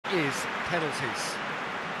is penalties.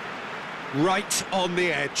 Right on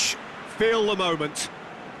the edge. Feel the moment.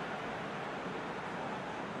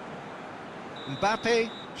 Mbappe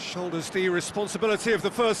shoulders the responsibility of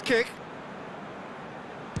the first kick.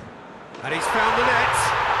 And he's found the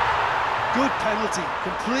net. Good penalty,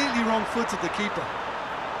 completely wrong-footed the keeper.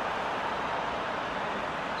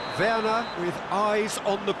 Werner with eyes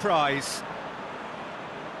on the prize.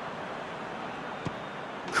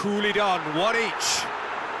 Coolly done, one each.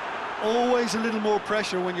 Always a little more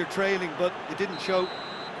pressure when you're trailing, but it didn't show.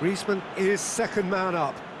 Griezmann is second man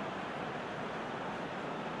up.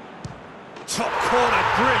 Top corner,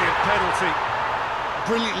 brilliant penalty.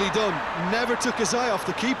 Brilliantly done. Never took his eye off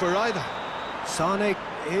the keeper either. Sane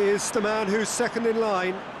is the man who's second in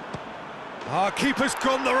line. Our keeper's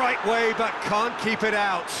gone the right way, but can't keep it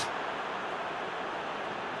out.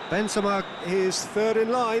 Benzema is third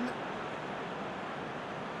in line.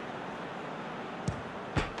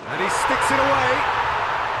 And he sticks it away.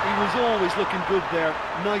 He was always looking good there.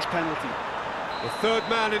 Nice penalty. The third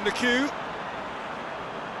man in the queue.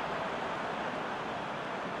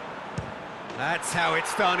 That's how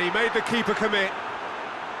it's done. He made the keeper commit.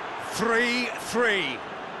 3-3.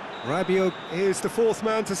 Rabiot is the fourth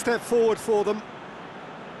man to step forward for them.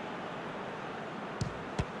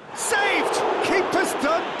 Saved! Keeper's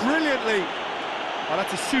done brilliantly. Oh,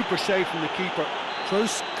 that's a super save from the keeper.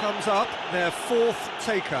 Kroos comes up, their fourth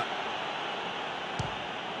taker.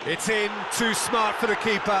 It's in, too smart for the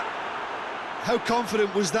keeper. How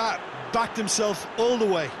confident was that? Backed himself all the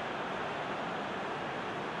way.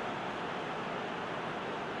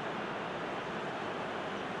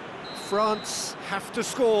 France have to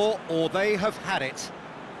score, or they have had it.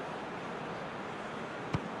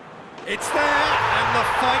 It's there, and the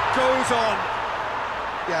fight goes on.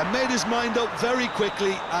 Yeah, made his mind up very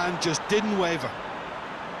quickly and just didn't waver.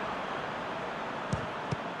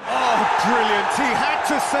 Oh, brilliant. He had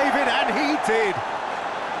to save it, and he did.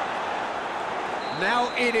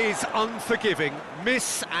 Now it is unforgiving.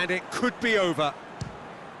 Miss, and it could be over.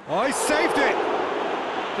 Oh, he saved it.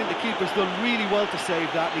 I think the keeper's done really well to save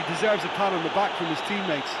that. He deserves a pat on the back from his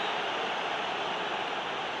teammates.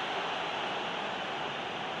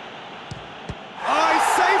 Oh, he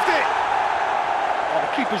saved it! Oh,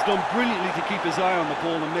 the keeper's done brilliantly to keep his eye on the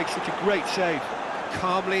ball and make such a great save.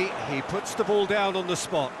 Calmly, he puts the ball down on the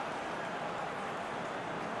spot.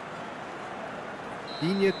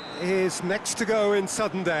 Iñigo is next to go in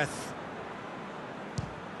sudden death.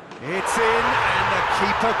 It's in, and the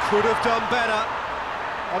keeper could have done better.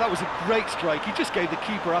 Oh, that was a great strike. He just gave the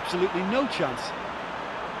keeper absolutely no chance.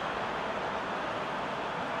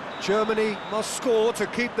 Germany must score to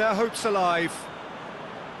keep their hopes alive.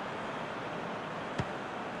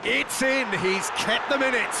 It's in, he's kept them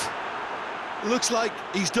in it. Looks like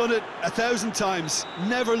he's done it 1,000 times.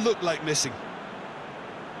 Never looked like missing.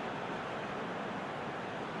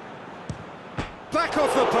 Back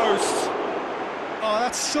off the post. Oh,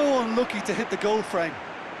 that's so unlucky to hit the goal frame.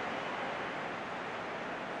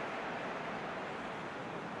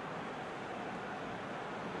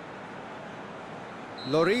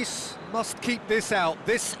 Lloris must keep this out.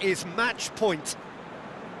 This is match point.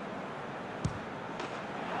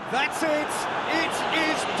 That's it. It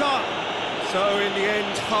is done. So in the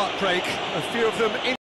end, heartbreak. A few of them in